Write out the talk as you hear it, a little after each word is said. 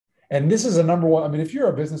And this is a number one. I mean, if you're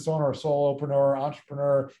a business owner, a solopreneur,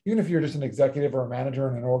 entrepreneur, even if you're just an executive or a manager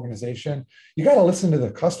in an organization, you got to listen to the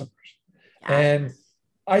customers. And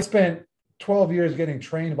I spent 12 years getting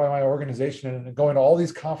trained by my organization and going to all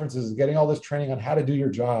these conferences, getting all this training on how to do your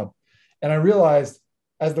job. And I realized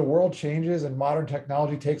as the world changes and modern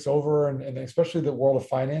technology takes over, and especially the world of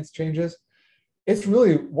finance changes, it's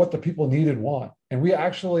really what the people need and want. And we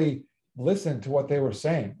actually listened to what they were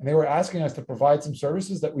saying. And they were asking us to provide some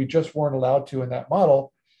services that we just weren't allowed to in that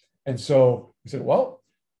model. And so we said, well,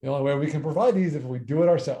 the only way we can provide these is if we do it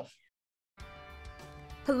ourselves.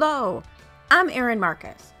 Hello, I'm Erin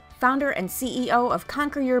Marcus, founder and CEO of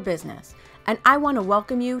Conquer Your Business, and I want to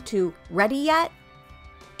welcome you to Ready Yet?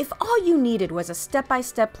 If all you needed was a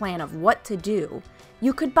step-by-step plan of what to do,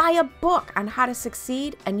 you could buy a book on how to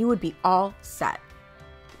succeed and you would be all set.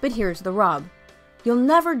 But here's the rub. You'll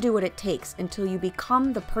never do what it takes until you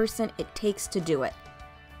become the person it takes to do it.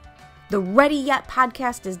 The Ready Yet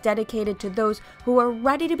podcast is dedicated to those who are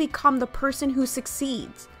ready to become the person who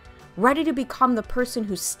succeeds, ready to become the person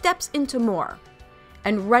who steps into more,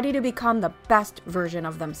 and ready to become the best version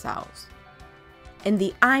of themselves. In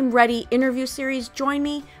the I'm Ready interview series, join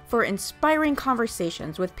me for inspiring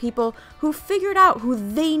conversations with people who figured out who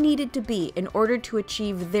they needed to be in order to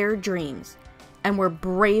achieve their dreams, and were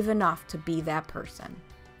brave enough to be that person.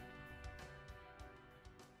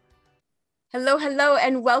 Hello,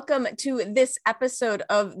 and welcome to this episode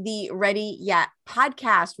of the Ready Yet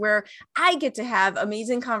podcast, where I get to have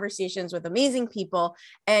amazing conversations with amazing people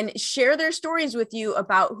and share their stories with you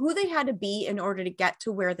about who they had to be in order to get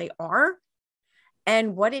to where they are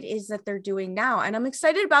and what it is that they're doing now. And I'm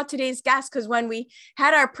excited about today's guest because when we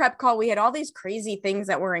had our prep call, we had all these crazy things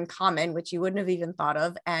that were in common, which you wouldn't have even thought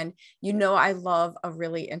of. And you know, I love a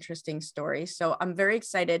really interesting story. So I'm very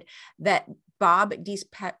excited that Bob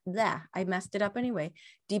I messed it up anyway.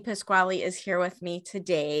 DePasquale is here with me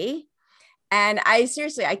today. And I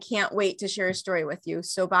can't wait to share a story with you.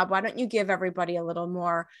 So Bob, why don't you give everybody a little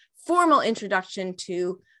more formal introduction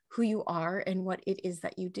to who you are and what it is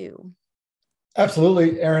that you do?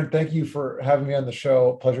 Absolutely. Erin, thank you for having me on the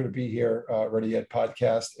show. Pleasure to be here. Ready Yet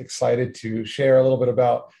podcast. Excited to share a little bit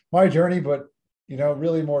about my journey, but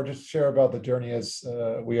really more just share about the journey as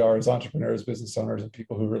we are as entrepreneurs, business owners, and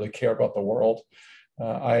people who really care about the world.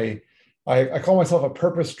 I call myself a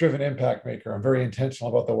purpose-driven impact maker. I'm very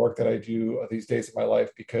intentional about the work that I do these days of my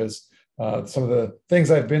life because some of the things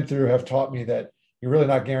I've been through have taught me that you're really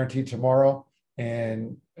not guaranteed tomorrow,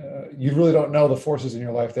 and you really don't know the forces in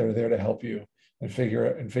your life that are there to help you and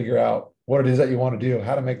figure out what it is that you want to do,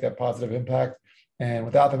 how to make that positive impact. And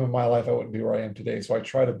without them in my life, I wouldn't be where I am today. So I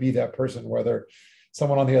try to be that person, whether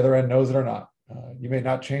someone on the other end knows it or not. You may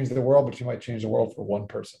not change the world, but you might change the world for one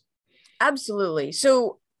person. Absolutely.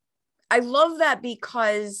 So I love that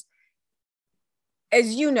because,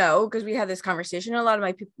 as you know, because we had this conversation, a lot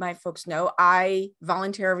of my folks know, I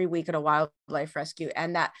volunteer every week at a wildlife rescue,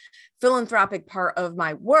 and that philanthropic part of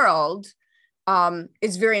my world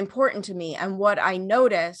is very important to me. And what I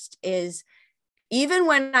noticed is, even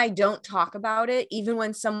when I don't talk about it, even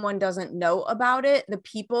when someone doesn't know about it, the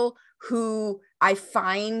people who I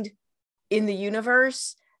find in the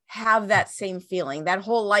universe have that same feeling. That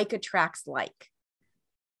whole like attracts like.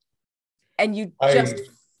 And you just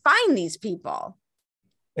find these people.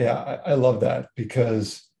 Yeah, I love that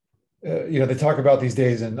because, they talk about these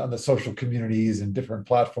days and on the social communities and different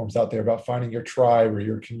platforms out there about finding your tribe or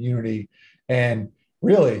your community. And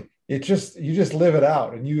really, you just live it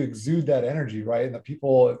out and you exude that energy, right? And the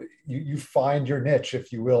people, you find your niche,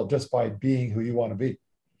 if you will, just by being who you want to be.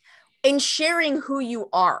 And sharing who you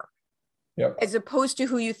are. Yep. As opposed to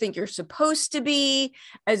who you think you're supposed to be,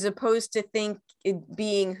 as opposed to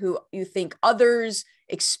being who you think others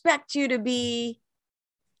expect you to be.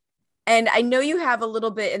 And I know you have a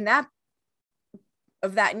little bit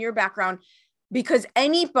of that in your background, because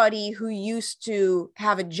anybody who used to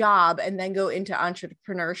have a job and then go into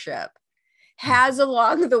entrepreneurship has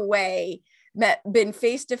along the way been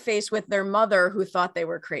face to face with their mother who thought they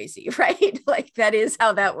were crazy, right? Like that is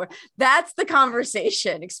how that works. That's the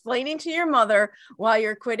conversation, explaining to your mother while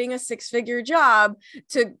you're quitting a 6-figure job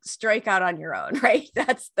to strike out on your own, right?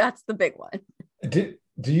 That's the big one. Do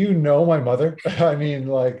you know my mother? I mean,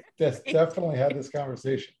 that's definitely had this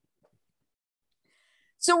conversation.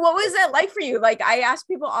 So what was that like for you? Like I ask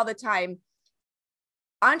people all the time,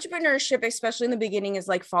 entrepreneurship, especially in the beginning, is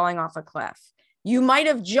like falling off a cliff. You might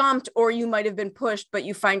have jumped or you might have been pushed, but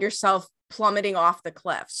you find yourself plummeting off the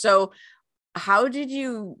cliff. So how did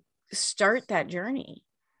you start that journey?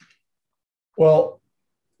 Well,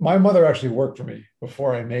 my mother actually worked for me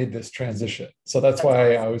before I made this transition. So that's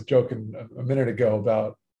why I was joking a minute ago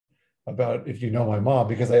about about if you know my mom,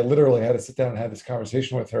 because I literally had to sit down and have this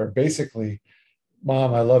conversation with her. Basically,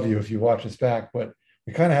 Mom, I love you if you watch this back, but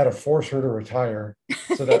we kind of had to force her to retire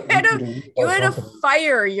so You that we had could to, leave you our had to company.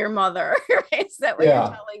 fire your mother, right? Is that what you're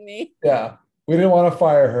Yeah, telling me? yeah. We didn't want to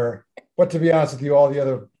fire her, but to be honest with you, all the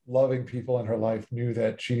other loving people in her life knew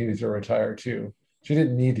that she needed to retire too. She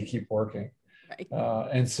didn't need to keep working. Right.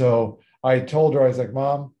 And so I told her, I was like,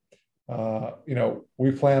 Mom,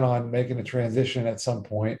 we plan on making a transition at some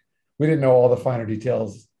point. We didn't know all the finer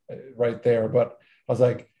details right there, but I was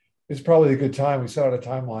like, it's probably a good time. We set out a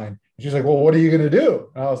timeline. And she's like, well, what are you going to do?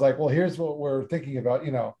 And I was like, well, here's what we're thinking about,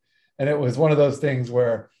 and it was one of those things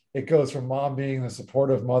where it goes from mom being the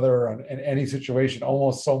supportive mother in any situation,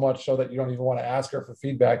 almost so much so that you don't even want to ask her for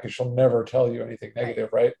feedback because she'll never tell you anything negative,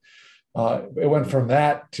 right? It went from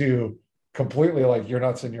that to completely like, you're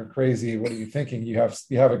nuts and you're crazy. What are you thinking? You have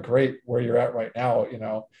it great where you're at right now,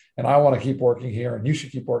 and I want to keep working here and you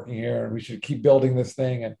should keep working here and we should keep building this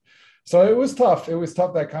thing. And so it was tough. It was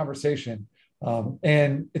tough, that conversation.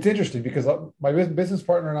 And it's interesting because my business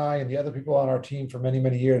partner and I and the other people on our team for many,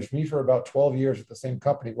 many years, me for about 12 years at the same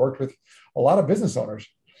company, worked with a lot of business owners.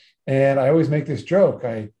 And I always make this joke.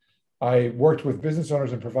 I worked with business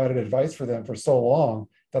owners and provided advice for them for so long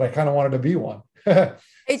that I kind of wanted to be one.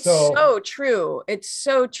 It's so true. It's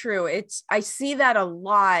so true. I see that a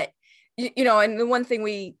lot, and the one thing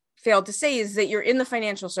we failed to say is that you're in the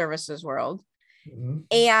financial services world. Mm-hmm.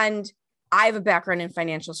 And I have a background in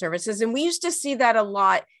financial services, and we used to see that a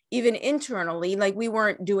lot, even internally. Like, we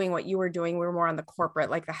weren't doing what you were doing. We were more on the corporate,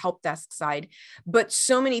 like the help desk side, but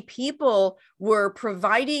so many people were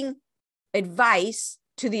providing advice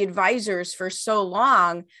to the advisors for so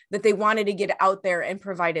long that they wanted to get out there and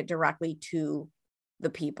provide it directly to the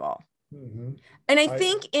people. Mm-hmm. And I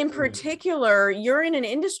think in particular, you're in an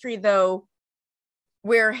industry though,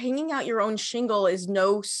 where hanging out your own shingle is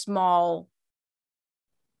no small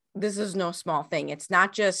thing. It's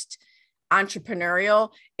not just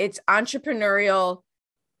entrepreneurial. It's entrepreneurial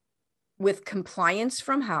with compliance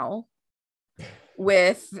from hell,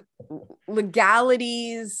 with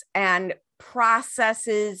legalities and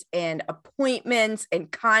processes and appointments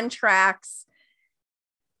and contracts.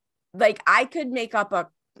 Like, I could make up a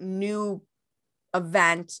new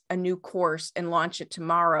event, a new course, and launch it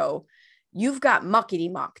tomorrow. You've got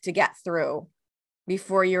muckety muck to get through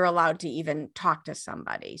before you're allowed to even talk to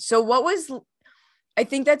somebody. So I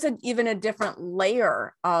think that's even a different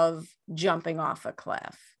layer of jumping off a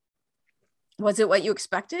cliff. Was it what you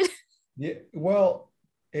expected? Yeah, well,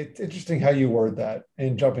 it's interesting how you word that,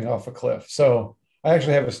 in jumping off a cliff. So I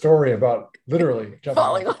actually have a story about literally jumping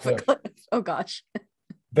falling off a cliff. Oh gosh.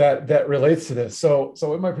 That relates to this. So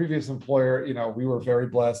in my previous employer, we were very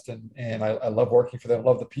blessed and I love working for them,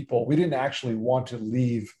 love the people. We didn't actually want to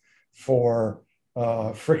leave for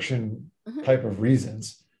friction type of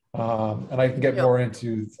reasons. And I can get more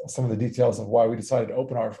into some of the details of why we decided to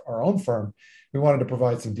open our own firm. We wanted to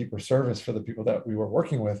provide some deeper service for the people that we were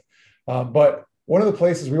working with. But one of the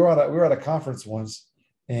places we were at a conference once,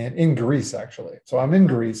 and in Greece, actually. So I'm in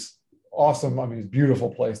Greece. Awesome. I mean, it's a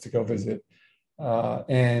beautiful place to go visit.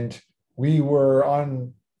 And we were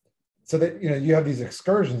on, so that, you have these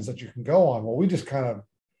excursions that you can go on. Well, we just kind of,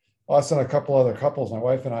 us and a couple other couples, my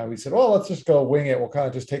wife and I, we said, well, let's just go wing it. We'll kind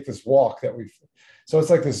of just take this walk so it's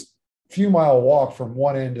like this few mile walk from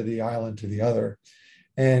one end of the island to the other.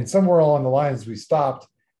 And somewhere along the lines, we stopped,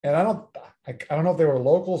 and I don't know if they were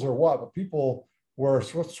locals or what, but people were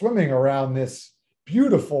swimming around this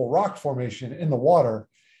beautiful rock formation in the water.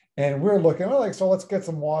 And we're looking, so let's get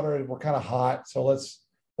some water. We're kind of hot. So let's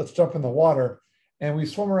jump in the water. And we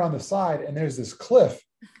swim around the side, and there's this cliff.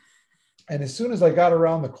 And as soon as I got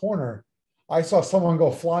around the corner, I saw someone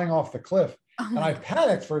go flying off the cliff. And I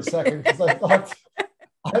panicked for a second because I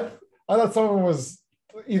thought someone was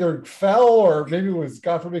either fell or maybe was,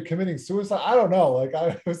 God forbid, committing suicide. I don't know. Like,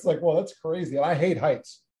 I was like, well, that's crazy. And I hate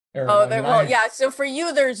heights, Erin. Yeah. So for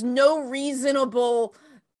you, there's no reasonable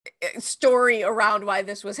story around why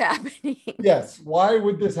this was happening. Yes. Why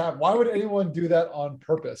would this happen? Why would anyone do that on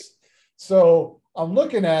purpose? So I'm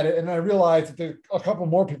looking at it and I realized that a couple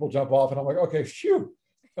more people jump off, and I'm like, okay, phew.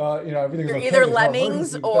 Everything's You're okay. either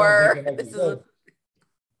lemmings or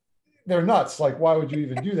they're nuts. Like, why would you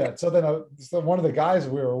even do that? So then one of the guys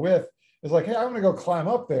we were with is like, hey, I'm going to go climb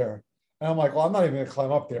up there. And I'm like, well, I'm not even going to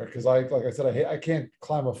climb up there because like I said, I can't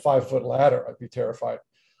climb a 5-foot ladder. I'd be terrified.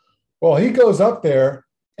 Well, he goes up there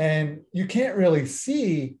and you can't really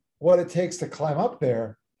see what it takes to climb up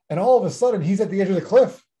there. And all of a sudden he's at the edge of the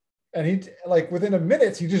cliff, and he, like, within a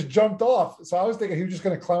minute, he just jumped off. So I was thinking he was just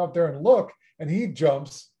going to climb up there and look, and he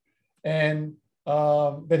jumps. And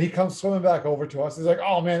then he comes swimming back over to us. He's like,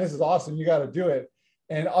 oh man, this is awesome. You got to do it.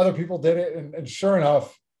 And other people did it. And sure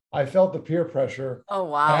enough, I felt the peer pressure. Oh, I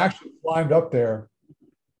wow. actually climbed up there,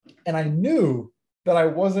 and I knew that I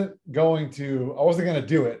wasn't going to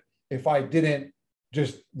do it if I didn't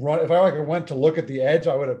just run. If I like went to look at the edge,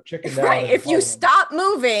 I would have chickened out. Right. If you stop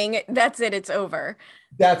moving, that's it. It's over.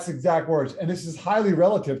 That's exact words. And this is highly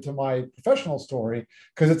relative to my professional story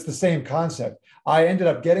because it's the same concept. I ended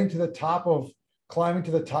up climbing to the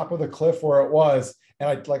top of the cliff where it was. And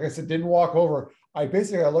I, like I said, didn't walk over. I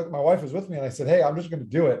looked, my wife was with me and I said, hey, I'm just going to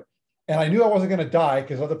do it. And I knew I wasn't going to die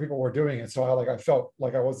because other people were doing it. So I felt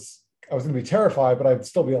like I was going to be terrified, but I'd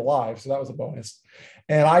still be alive. So that was a bonus.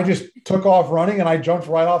 And I just took off running and I jumped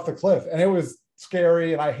right off the cliff. And it was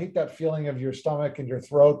scary. And I hate that feeling of your stomach and your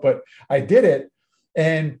throat, but I did it.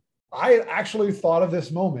 And I actually thought of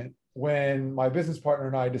this moment when my business partner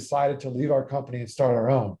and I decided to leave our company and start our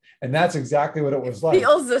own. And that's exactly what it was like.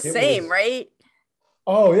 Feels the same, right?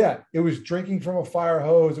 Oh yeah. It was drinking from a fire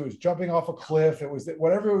hose. It was jumping off a cliff. It was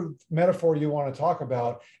whatever metaphor you want to talk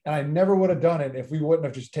about. And I never would have done it if we wouldn't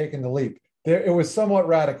have just taken the leap. It was somewhat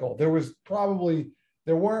radical. There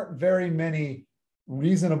weren't very many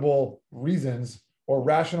reasonable reasons or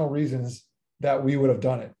rational reasons that we would have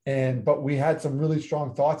done it. But we had some really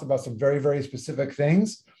strong thoughts about some very, very specific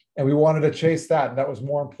things. And we wanted to chase that. And that was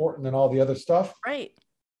more important than all the other stuff. Right.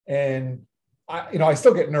 And I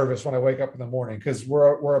still get nervous when I wake up in the morning because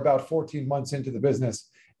we're about 14 months into the business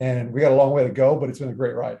and we got a long way to go, but it's been a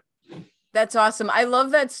great ride. That's awesome. I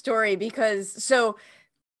love that story because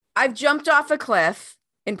I've jumped off a cliff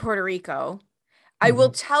in Puerto Rico. I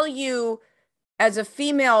will tell you, as a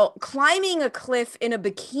female, climbing a cliff in a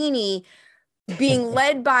bikini, being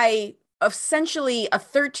led by essentially a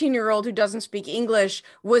 13-year-old who doesn't speak English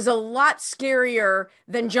was a lot scarier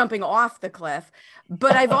than jumping off the cliff.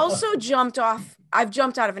 But I've also jumped out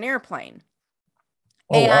of an airplane.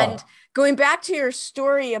 Oh, and wow. Going back to your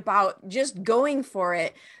story about just going for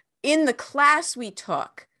it, in the class we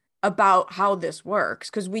took about how this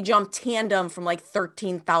works, because we jumped tandem from like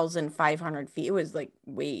 13,500 feet. It was like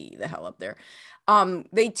way the hell up there.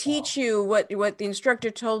 They teach you what the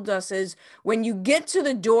instructor told us is when you get to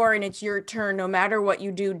the door and it's your turn, no matter what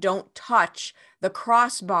you do, don't touch the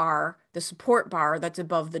crossbar, the support bar that's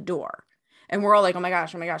above the door. And we're all like, oh my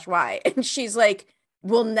gosh, why? And she's like,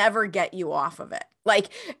 we'll never get you off of it. Like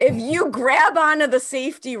if you grab onto the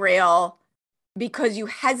safety rail because you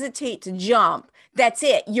hesitate to jump, that's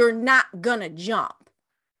it. You're not gonna jump.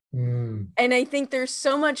 And I think there's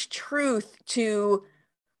so much truth to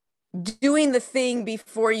doing the thing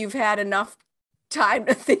before you've had enough time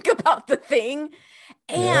to think about the thing.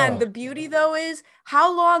 And the beauty though is,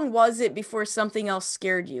 how long was it before something else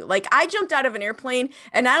scared you? Like I jumped out of an airplane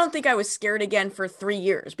and I don't think I was scared again for 3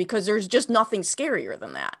 years because there's just nothing scarier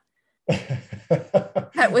than that.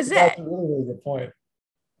 That was That's a really, really good point.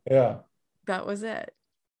 Yeah. That was it.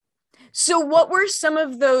 So what were some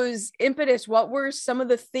of those impetus? What were some of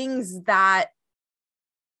the things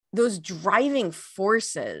those driving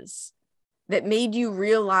forces that made you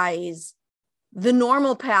realize the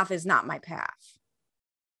normal path is not my path?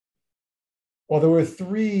 Well, there were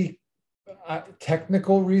 3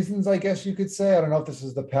 technical reasons, I guess you could say. I don't know if this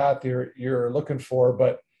is the path you're looking for,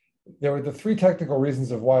 but there were the 3 technical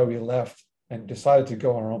reasons of why we left and decided to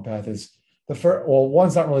go on our own path. Is the first, well,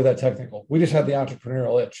 one's not really that technical. We just had the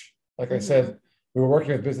entrepreneurial itch. Like I said, we were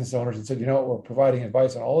working with business owners and said, you know what, we're providing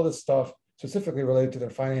advice on all of this stuff specifically related to their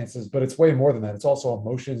finances, but it's way more than that. It's also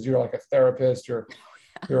emotions. You're like a therapist, you're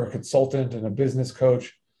a consultant and a business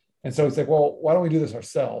coach. And so it's like, well, why don't we do this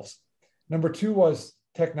ourselves? Number 2 was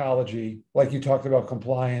technology. Like you talked about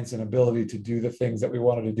compliance and ability to do the things that we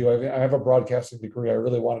wanted to do. I have a broadcasting degree. I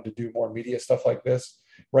really wanted to do more media stuff like this,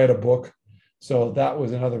 write a book. So that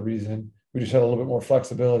was another reason. We just had a little bit more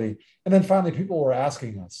flexibility. And then finally, people were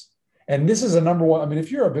asking us. And this is a number one. I mean,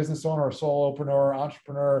 if you're a business owner, a solopreneur,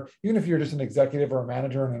 entrepreneur, even if you're just an executive or a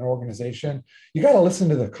manager in an organization, you got to listen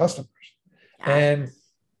to the customers. And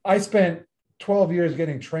I spent 12 years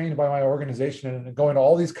getting trained by my organization and going to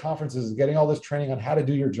all these conferences, getting all this training on how to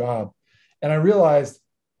do your job. And I realized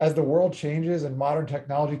as the world changes and modern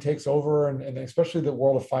technology takes over, and especially the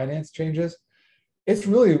world of finance changes, it's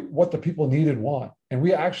really what the people need and want. And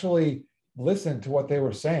we actually listened to what they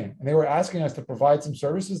were saying. And they were asking us to provide some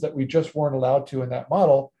services that we just weren't allowed to in that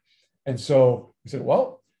model. And so we said,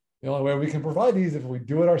 well, the only way we can provide these is if we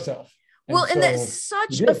do it ourselves. Well, and that's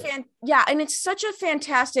such it's such a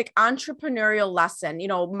fantastic entrepreneurial lesson. You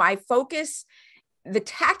know, my focus, the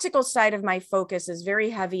tactical side of my focus is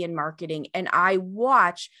very heavy in marketing. And I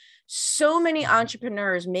watch so many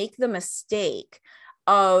entrepreneurs make the mistake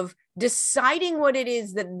of deciding what it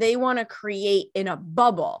is that they want to create in a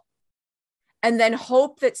bubble, and then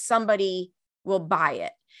hope that somebody will buy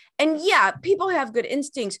it. And yeah, people have good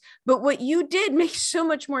instincts, but what you did makes so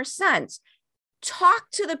much more sense. Talk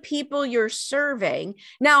to the people you're serving.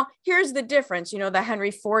 Now, here's the difference. The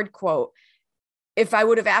Henry Ford quote: if I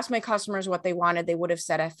would have asked my customers what they wanted, they would have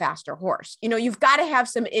said a faster horse. You've got to have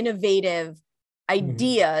some innovative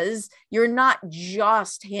ideas. You're not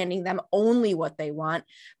just handing them only what they want,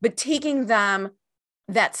 but taking them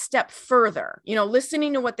that step further,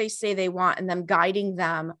 listening to what they say they want and then guiding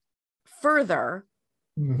them further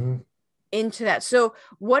into that. So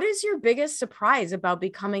what is your biggest surprise about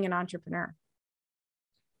becoming an entrepreneur?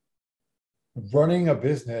 Running a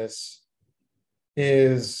business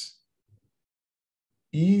is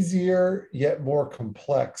easier yet more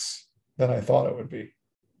complex than I thought it would be.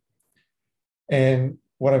 And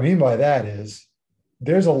what I mean by that is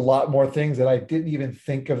there's a lot more things that I didn't even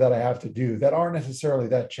think of that I have to do that aren't necessarily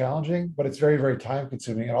that challenging, but it's very, very time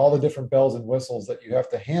consuming, and all the different bells and whistles that you have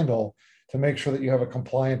to handle to make sure that you have a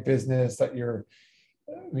compliant business, that you're,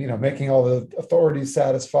 making all the authorities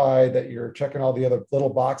satisfied, that you're checking all the other little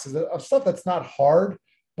boxes of stuff that's not hard,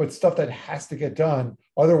 but stuff that has to get done.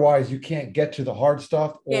 Otherwise, you can't get to the hard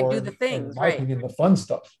stuff or, do the things, in my opinion, the fun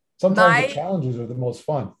stuff. Sometimes the challenges are the most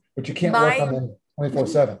fun, but you can't work on them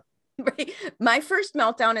 24/7. Right. My first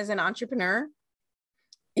meltdown as an entrepreneur,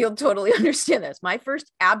 you'll totally understand this. My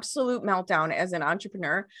first absolute meltdown as an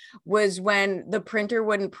entrepreneur was when the printer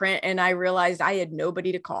wouldn't print and I realized I had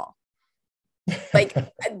nobody to call. Like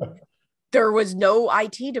there was no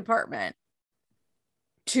IT department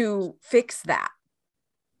to fix that.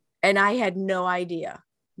 And I had no idea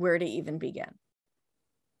where to even begin.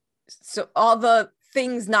 So all the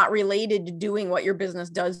things not related to doing what your business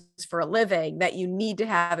does for a living that you need to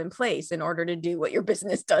have in place in order to do what your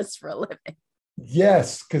business does for a living.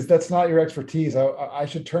 Yes, because that's not your expertise. I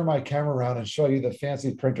should turn my camera around and show you the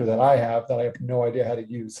fancy printer that I have no idea how to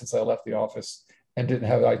use since I left the office and didn't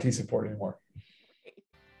have IT support anymore.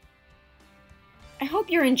 I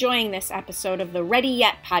hope you're enjoying this episode of the Ready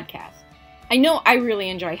Yet podcast. I know I really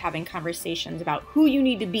enjoy having conversations about who you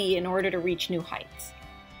need to be in order to reach new heights.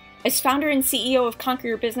 As founder and CEO of Conquer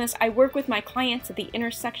Your Business, I work with my clients at the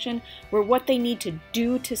intersection where what they need to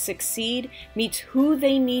do to succeed meets who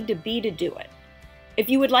they need to be to do it. If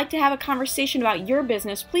you would like to have a conversation about your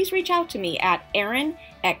business, please reach out to me at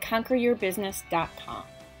Erin@conqueryourbusiness.com.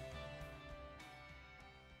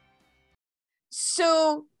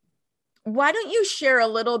 So why don't you share a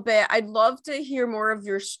little bit? I'd love to hear more of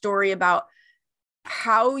your story about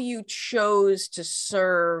how you chose to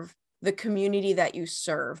serve the community that you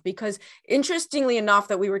serve, because interestingly enough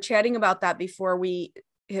that we were chatting about that before we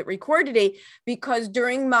hit record today, because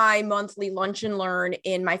during my monthly lunch and learn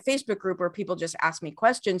in my Facebook group where people just ask me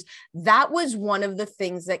questions, that was one of the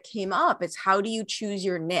things that came up. It's how do you choose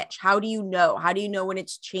your niche? How do you know when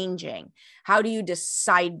it's changing? How do you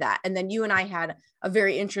decide that? And then you and I had a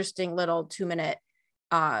very interesting little 2-minute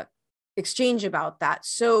exchange about that.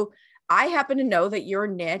 So I happen to know that your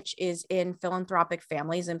niche is in philanthropic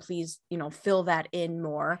families, and please, fill that in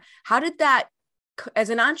more. How did that, as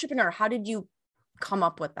an entrepreneur, how did you come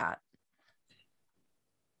up with that?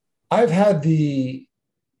 I've had the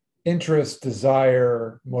interest,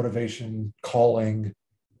 desire, motivation, calling,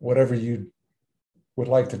 whatever you would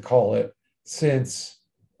like to call it, since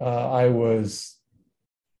I was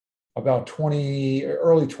about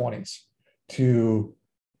early 20s, to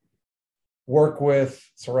work with,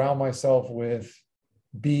 surround myself with,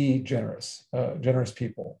 be generous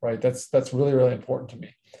people, right? That's really, really important to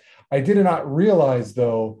me. I did not realize,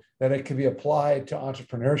 though, that it could be applied to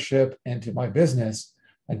entrepreneurship and to my business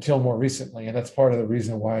until more recently. And that's part of the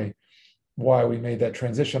reason why we made that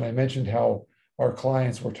transition. I mentioned how our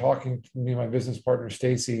clients were talking to me, my business partner,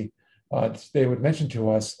 Stacy. They would mention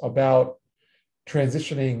to us about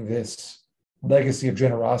transitioning this legacy of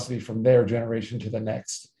generosity from their generation to the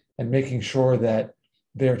next, and making sure that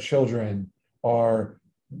their children are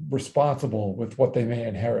responsible with what they may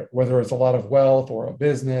inherit, whether it's a lot of wealth or a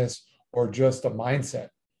business or just a mindset.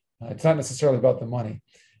 It's not necessarily about the money.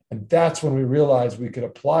 And that's when we realized we could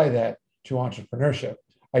apply that to entrepreneurship.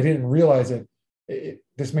 I didn't realize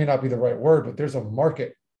this may not be the right word, but there's a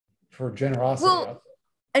market for generosity out there.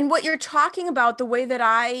 And what you're talking about, the way that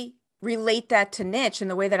I relate that to niche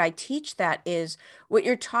and the way that I teach that is what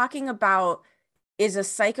you're talking about is a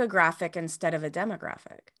psychographic instead of a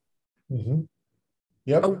demographic. Mm-hmm.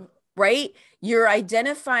 Yep. Right? You're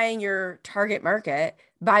identifying your target market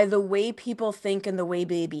by the way people think and the way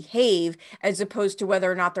they behave, as opposed to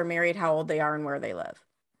whether or not they're married, how old they are, and where they live.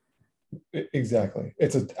 Exactly.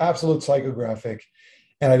 It's an absolute psychographic.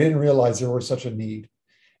 And I didn't realize there was such a need.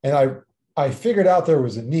 And I figured out there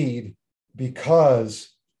was a need because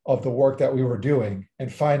of the work that we were doing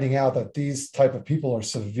and finding out that these type of people are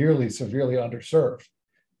severely, severely underserved.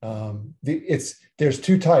 There's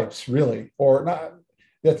two types really, or not.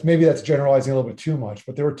 That's generalizing a little bit too much,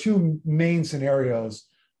 but there were two main scenarios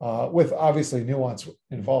with obviously nuance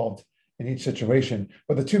involved in each situation.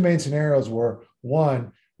 But the two main scenarios were,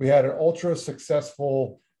 one, we had an ultra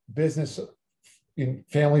successful business,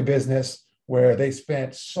 family business, where they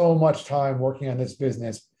spent so much time working on this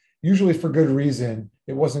business, usually for good reason.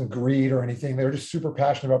 It wasn't greed or anything. They were just super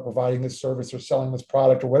passionate about providing this service or selling this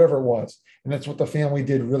product or whatever it was. And that's what the family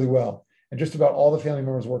did really well. And just about all the family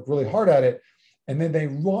members worked really hard at it. And then they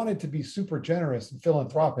wanted to be super generous and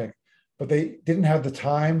philanthropic, but they didn't have the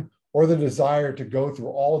time or the desire to go through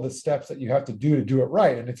all of the steps that you have to do it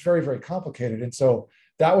right. And it's very, very complicated. And so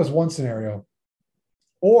that was one scenario.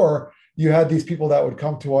 Or you had these people that would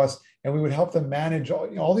come to us and we would help them manage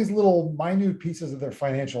all these little minute pieces of their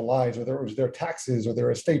financial lives, whether it was their taxes or their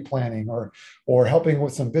estate planning or helping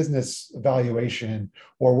with some business valuation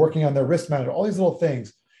or working on their risk management, all these little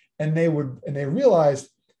things. And they realized,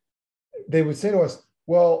 they would say to us,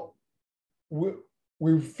 well,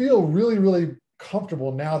 we feel really, really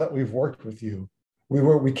comfortable now that we've worked with you.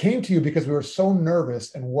 We came to you because we were so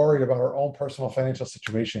nervous and worried about our own personal financial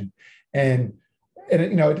situation. And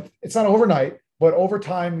it's not overnight, but over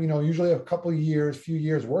time, usually a couple of years, few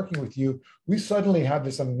years working with you, we suddenly have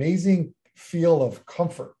this amazing feel of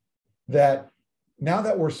comfort that now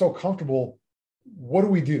that we're so comfortable, what do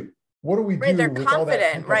we do? What do we do? Right, they're with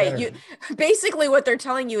confident, all that right? energy? Basically what they're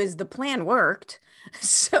telling you is the plan worked.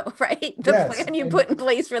 So, right, the Yes. plan you put in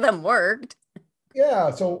place for them worked. Yeah.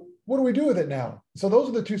 So what do we do with it now? So those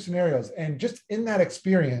are the two scenarios. And just in that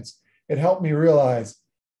experience, it helped me realize,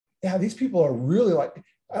 yeah, these people are really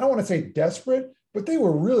I don't want to say desperate, but they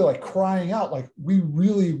were really crying out, we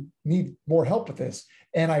really need more help with this.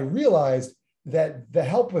 And I realized that the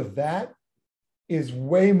help with that is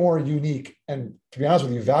way more unique and, to be honest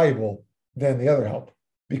with you, valuable than the other help,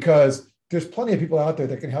 because there's plenty of people out there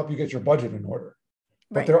that can help you get your budget in order.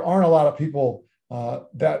 But there aren't a lot of people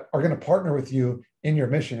that are going to partner with you in your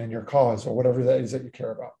mission and your cause or whatever that is that you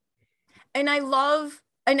care about. And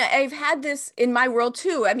I've had this in my world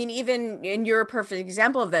too. I mean, even in you're a perfect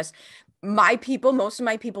example of this. Most of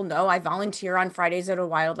my people know I volunteer on Fridays at a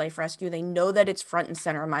wildlife rescue. They know that it's front and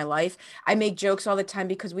center in my life. I make jokes all the time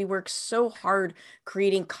because we work so hard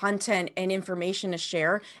creating content and information to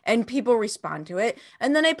share, and people respond to it.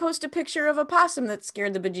 And then I post a picture of a possum that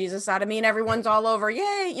scared the bejesus out of me, and everyone's all over,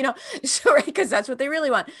 yay, so right, because that's what they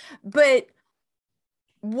really want. But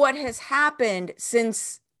what has happened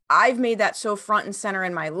since I've made that so front and center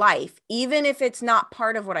in my life, even if it's not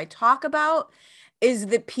part of what I talk about, is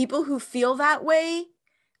that people who feel that way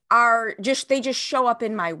they just show up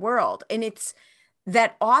in my world. And it's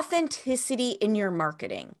that authenticity in your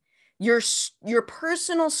marketing, your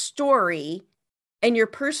personal story and your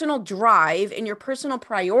personal drive and your personal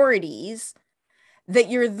priorities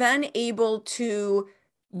that you're then able to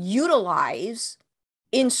utilize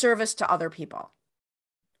in service to other people.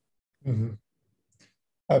 Mm-hmm.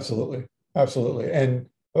 Absolutely. Absolutely. And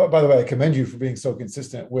by the way, I commend you for being so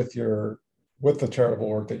consistent with the charitable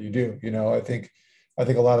work that you do. I think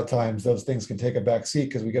a lot of times those things can take a back seat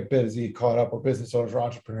because we get busy, caught up, or business owners or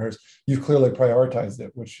entrepreneurs. You've clearly prioritized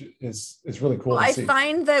it, which is really cool to see. I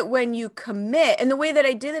find that when you commit, and the way that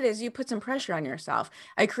I did it is you put some pressure on yourself.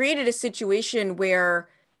 I created a situation where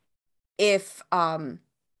if I'm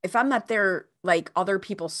not there, other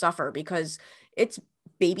people suffer because it's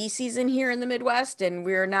baby season here in the Midwest, and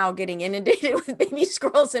we're now getting inundated with baby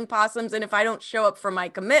squirrels and possums. And if I don't show up for my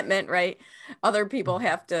commitment, right, other people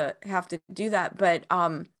have to do that. But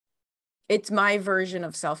it's my version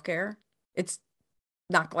of self-care. It's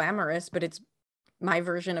not glamorous, but it's my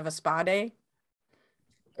version of a spa day.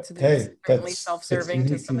 So hey, certainly self-serving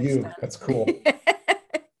to some extent. That's cool.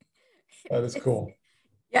 That is cool.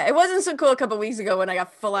 Yeah, it wasn't so cool a couple of weeks ago when I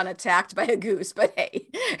got full on attacked by a goose, but hey,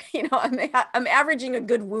 I'm averaging a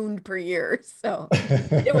good wound per year, so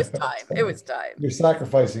it was time. It was time. You're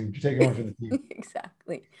sacrificing. You're taking one for the team.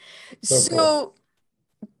 Exactly. So cool.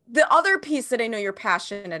 The other piece that I know you're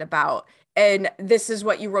passionate about, and this is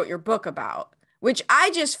what you wrote your book about, which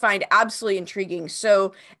I just find absolutely intriguing.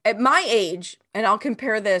 So at my age, and I'll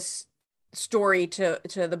compare this story to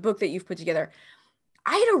the book that you've put together,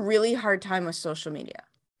 I had a really hard time with social media.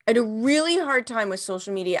 I had a really hard time with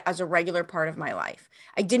social media as a regular part of my life.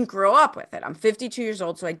 I didn't grow up with it. I'm 52 years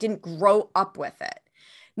old, so I didn't grow up with it.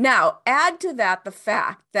 Now, add to that the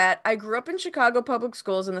fact that I grew up in Chicago public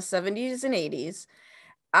schools in the 70s and 80s.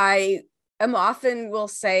 I am often will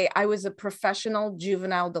say I was a professional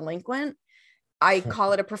juvenile delinquent. I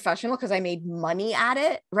call it a professional because I made money at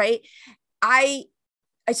it, right? I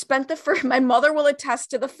spent my mother will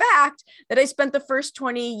attest to the fact that I spent the first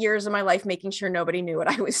 20 years of my life making sure nobody knew what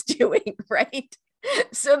I was doing, right?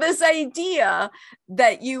 So this idea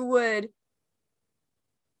that you would,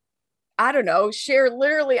 I don't know, share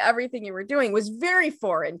literally everything you were doing was very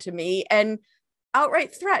foreign to me and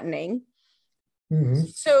outright threatening. Mm-hmm.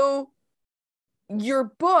 So your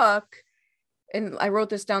book, and I wrote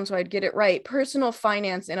this down so I'd get it right, Personal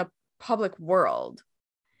Finance in a Public World.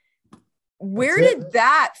 Where did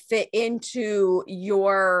that fit into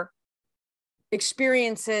your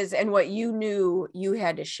experiences and what you knew you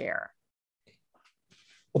had to share?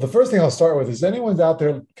 Well, the first thing I'll start with is anyone's out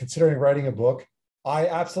there considering writing a book. I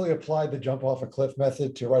absolutely applied the jump off a cliff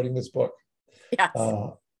method to writing this book. Yes.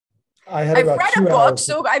 I've read a book,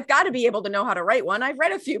 so I've got to be able to know how to write one. I've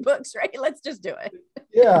read a few books, right? Let's just do it.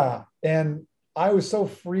 Yeah. And I was so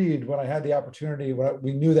freed when I had the opportunity, when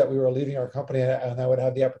we knew that we were leaving our company, and I would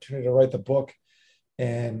have the opportunity to write the book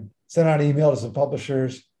and send out an email to some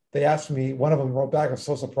publishers. They asked me, one of them wrote back, I was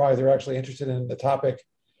so surprised they were actually interested in the topic.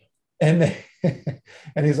 And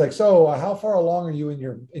and he's like, so how far along are you in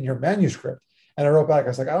your manuscript? And I wrote back, I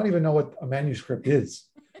was like, I don't even know what a manuscript is.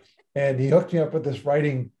 And he hooked me up with this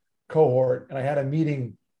writing cohort. And I had a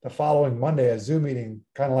meeting the following Monday, a Zoom meeting,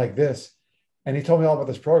 kind of like this. And he told me all about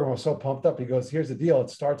this program. I was so pumped up. He goes, here's the deal.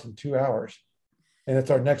 It starts in 2 hours. And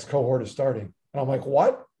it's our next cohort is starting. And I'm like,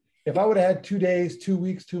 what? If I would have had 2 days, 2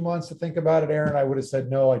 weeks, 2 months to think about it, Erin, I would have said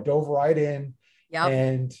no. I dove right in. Yep.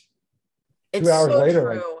 And it's 2 hours so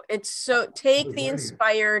later, true. It's so take the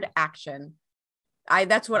inspired action.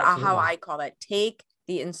 That's what how I call that. Take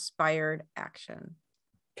the inspired action.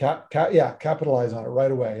 Capitalize on it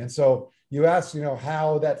right away. And so you asked,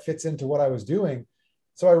 how that fits into what I was doing.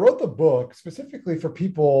 So I wrote the book specifically for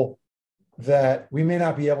people that we may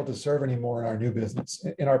not be able to serve anymore in our new business.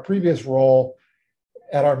 In our previous role,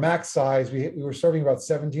 at our max size, we were serving about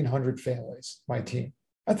 1,700 families, my team.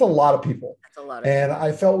 That's a lot of people. That's a lot. And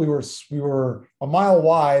I felt we were a mile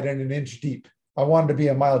wide and an inch deep. I wanted to be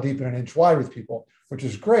a mile deep and an inch wide with people, which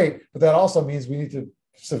is great. But that also means we need to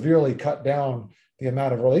severely cut down the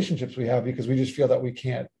amount of relationships we have because we just feel that we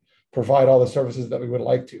can't provide all the services that we would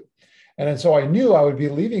like to. And so I knew I would be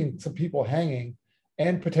leaving some people hanging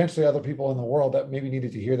and potentially other people in the world that maybe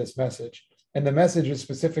needed to hear this message. And the message is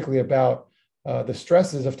specifically about the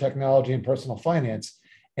stresses of technology and personal finance.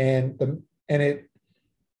 And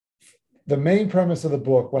the main premise of the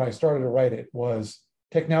book when I started to write it was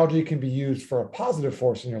technology can be used for a positive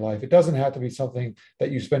force in your life. It doesn't have to be something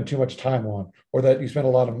that you spend too much time on or that you spend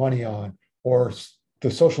a lot of money on, or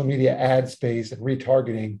the social media ad space and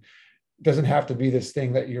retargeting doesn't have to be this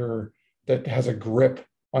thing that has a grip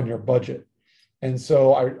on your budget. And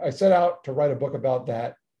so I set out to write a book about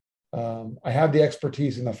that. I have the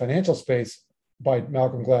expertise in the financial space by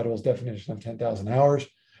Malcolm Gladwell's definition of 10,000 hours.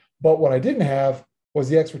 But what I didn't have was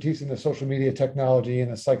the expertise in the social media technology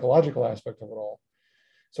and the psychological aspect of it all.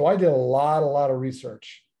 So I did a lot of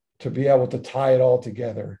research to be able to tie it all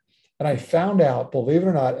together. And I found out, believe it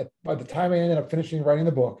or not, by the time I ended up finishing writing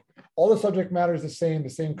the book, all the subject matter is the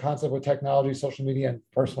same concept with technology, social media, and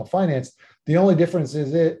personal finance. The only difference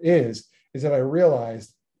is that I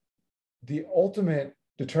realized the ultimate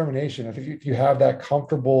determination, if you have that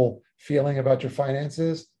comfortable feeling about your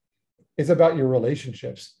finances, is about your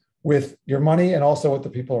relationships with your money and also with the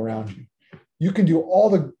people around you. You can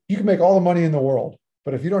make all the money in the world,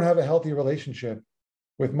 but if you don't have a healthy relationship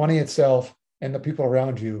with money itself and the people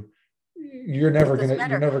around you, you're never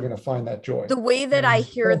gonna find that joy. The way that I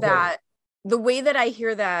hear that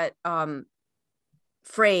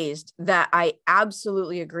phrased, that I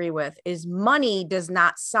absolutely agree with, is money does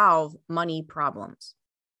not solve money problems.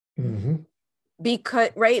 Mm-hmm. Because,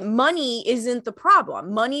 right, money isn't the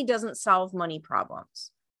problem. Money doesn't solve money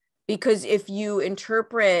problems. Because if you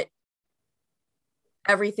interpret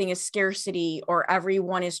everything as scarcity, or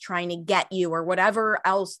everyone is trying to get you, or whatever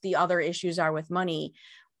else the other issues are with money,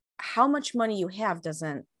 how much money you have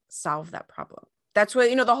doesn't solve that problem. That's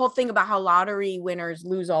what, the whole thing about how lottery winners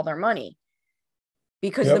lose all their money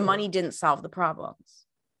because the money didn't solve the problems.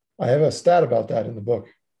 I have a stat about that in the book.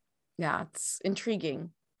 Yeah, it's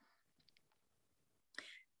intriguing.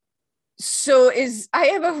 So I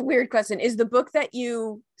have a weird question. Is the book that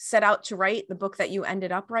you set out to write the book that you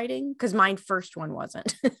ended up writing? Because my first one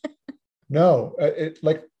wasn't. No,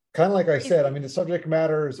 kind of like I said, I mean, the subject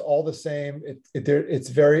matter is all the same.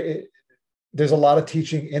 There's a lot of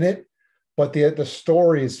teaching in it, but the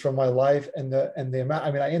stories from my life and the amount,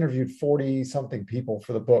 I mean, I interviewed 40 something people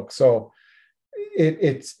for the book. So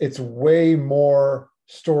it's way more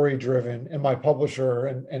story driven, and my publisher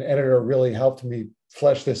and editor really helped me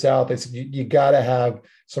flesh this out. They said you got to have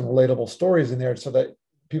some relatable stories in there so that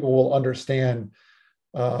people will understand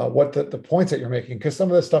what the points that you're making, because some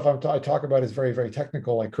of the stuff I talk about is very, very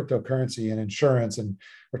technical, like cryptocurrency and insurance and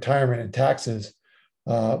retirement and taxes,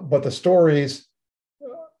 but the stories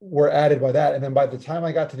were added by that. And then by the time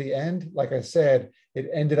I got to the end, like I said, it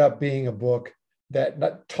ended up being a book that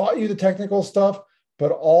not taught you the technical stuff,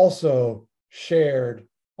 but also shared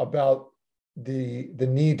about the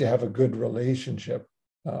need to have a good relationship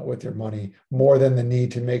with your money, more than the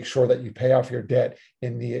need to make sure that you pay off your debt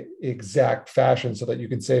in the exact fashion so that you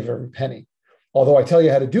can save every penny. Although I tell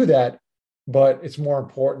you how to do that, but it's more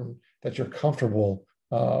important that you're comfortable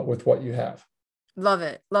with what you have. Love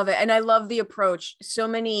it. Love it. And I love the approach. So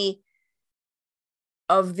many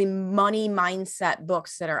of the money mindset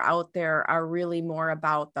books that are out there are really more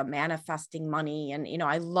about the manifesting money. And,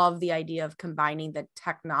 I love the idea of combining the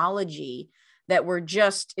technology that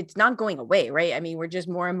it's not going away, right? I mean, we're just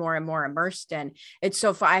more and more and more immersed in. It's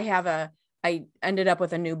so fun. I ended up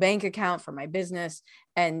with a new bank account for my business,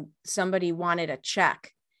 and somebody wanted a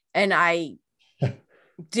check, and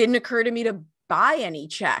didn't occur to me to buy any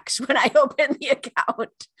checks when I opened the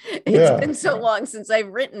account. It's been so long since I've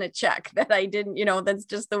written a check that I didn't, that's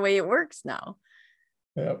just the way it works now.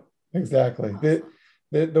 Yeah, exactly.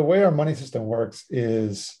 The way our money system works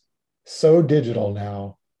is so digital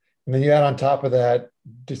now. And then you add on top of that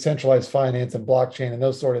decentralized finance and blockchain and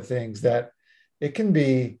those sort of things, that it can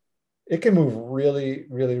move really,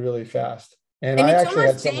 really, really fast. And I it's actually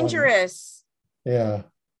almost had someone, dangerous. Yeah.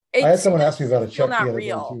 I had someone ask me about a check the other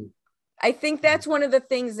day too. I think that's one of the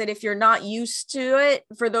things that if you're not used to it,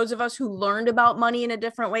 for those of us who learned about money in a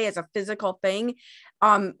different way as a physical thing,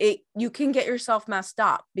 you can get yourself messed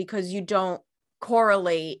up because you don't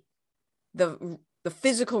correlate the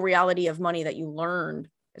physical reality of money that you learned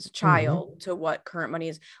as a child to what current money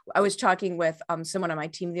is. I was talking with someone on my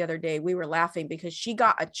team the other day. We were laughing because she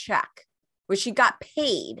got a check where she got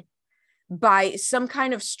paid by some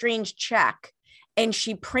kind of strange check, and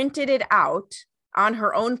she printed it out on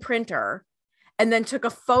her own printer and then took a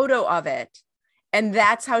photo of it. And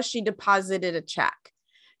that's how she deposited a check.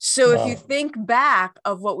 So if you think back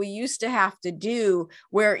of what we used to have to do,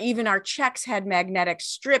 where even our checks had magnetic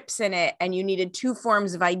strips in it and you needed 2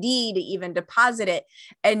 forms of ID to even deposit it.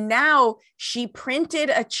 And now she printed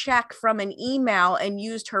a check from an email and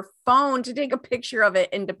used her phone to take a picture of it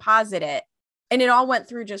and deposit it. And it all went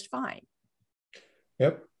through just fine.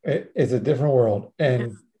 Yep. It's a different world.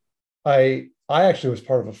 And I actually was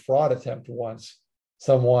part of a fraud attempt once.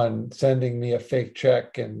 Someone sending me a fake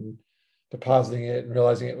check and depositing it and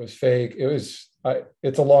realizing it was fake. It's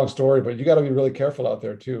a long story, but you got to be really careful out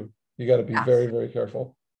there too. You got to be very, very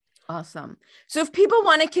careful. Awesome. So if people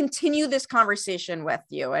want to continue this conversation with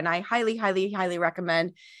you, and I highly, highly, highly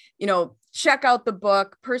recommend, check out the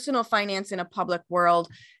book, Personal Finance in a Public World.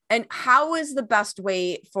 And how is the best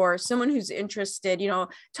way for someone who's interested,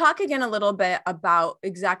 talk again a little bit about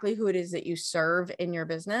exactly who it is that you serve in your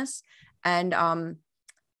business, and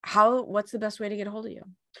what's the best way to get a hold of you?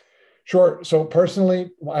 Sure. So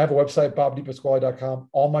personally, I have a website, bobdepasquale.com.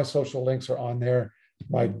 All my social links are on there.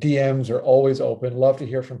 My DMs are always open. Love to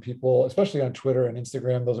hear from people, especially on Twitter and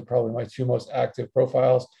Instagram. Those are probably my 2 most active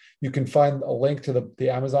profiles. You can find a link to the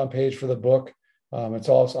Amazon page for the book. It's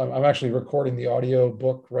also, I'm actually recording the audio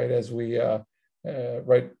book right as we,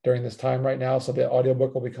 right during this time right now. So the audio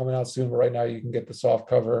book will be coming out soon, but right now you can get the soft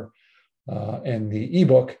cover and the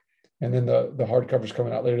ebook, and then the hardcover is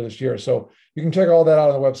coming out later this year. So you can check all that out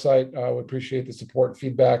on the website. I would appreciate the support,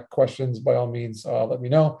 feedback, questions, by all means, let me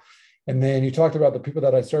know. And then you talked about the people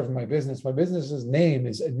that I serve in my business. My business's name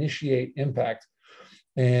is Initiate Impact.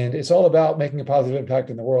 And it's all about making a positive impact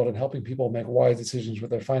in the world and helping people make wise decisions with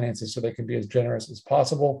their finances so they can be as generous as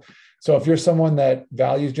possible. So if you're someone that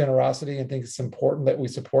values generosity and thinks it's important that we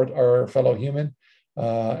support our fellow human,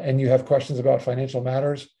 and you have questions about financial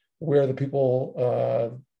matters, we're the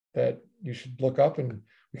people that you should look up, and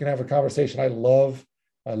we can have a conversation. I love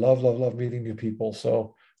meeting new people.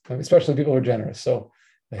 So especially people who are generous. So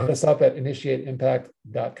hit us up at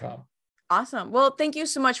initiateimpact.com. Awesome. Well, thank you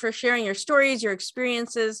so much for sharing your stories, your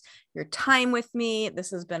experiences, your time with me.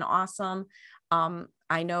 This has been awesome.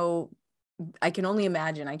 I know, I can only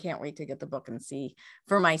imagine. I can't wait to get the book and see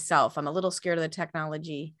for myself. I'm a little scared of the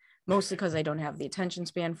technology, mostly because I don't have the attention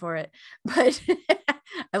span for it, but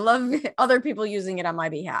I love other people using it on my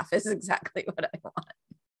behalf. Is exactly what I want.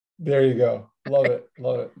 There you go. Love it.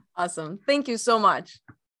 Love it. Awesome. Thank you so much.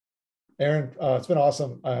 Erin, it's been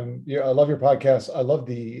awesome. I love your podcast. I love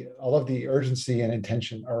the urgency and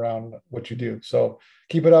intention around what you do. So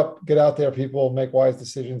keep it up. Get out there, people. Make wise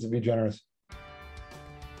decisions and be generous.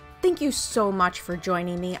 Thank you so much for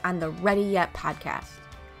joining me on the Ready Yet podcast.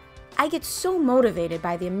 I get so motivated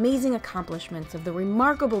by the amazing accomplishments of the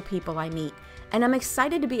remarkable people I meet, and I'm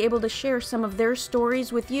excited to be able to share some of their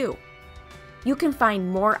stories with you. You can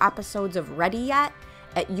find more episodes of Ready Yet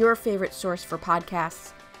at your favorite source for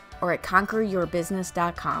podcasts or at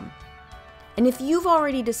conqueryourbusiness.com. And if you've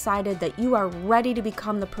already decided that you are ready to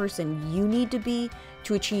become the person you need to be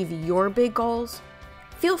to achieve your big goals,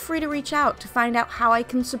 feel free to reach out to find out how I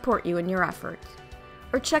can support you in your efforts.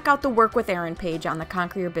 Or check out the Work with Erin page on the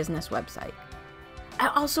Conquer Your Business website. I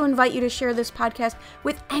also invite you to share this podcast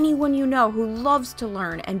with anyone you know who loves to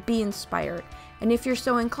learn and be inspired. And if you're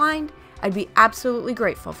so inclined, I'd be absolutely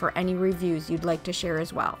grateful for any reviews you'd like to share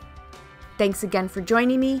as well. Thanks again for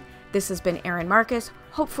joining me. This has been Erin Marcus,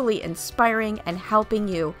 hopefully inspiring and helping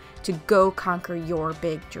you to go conquer your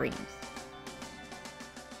big dreams.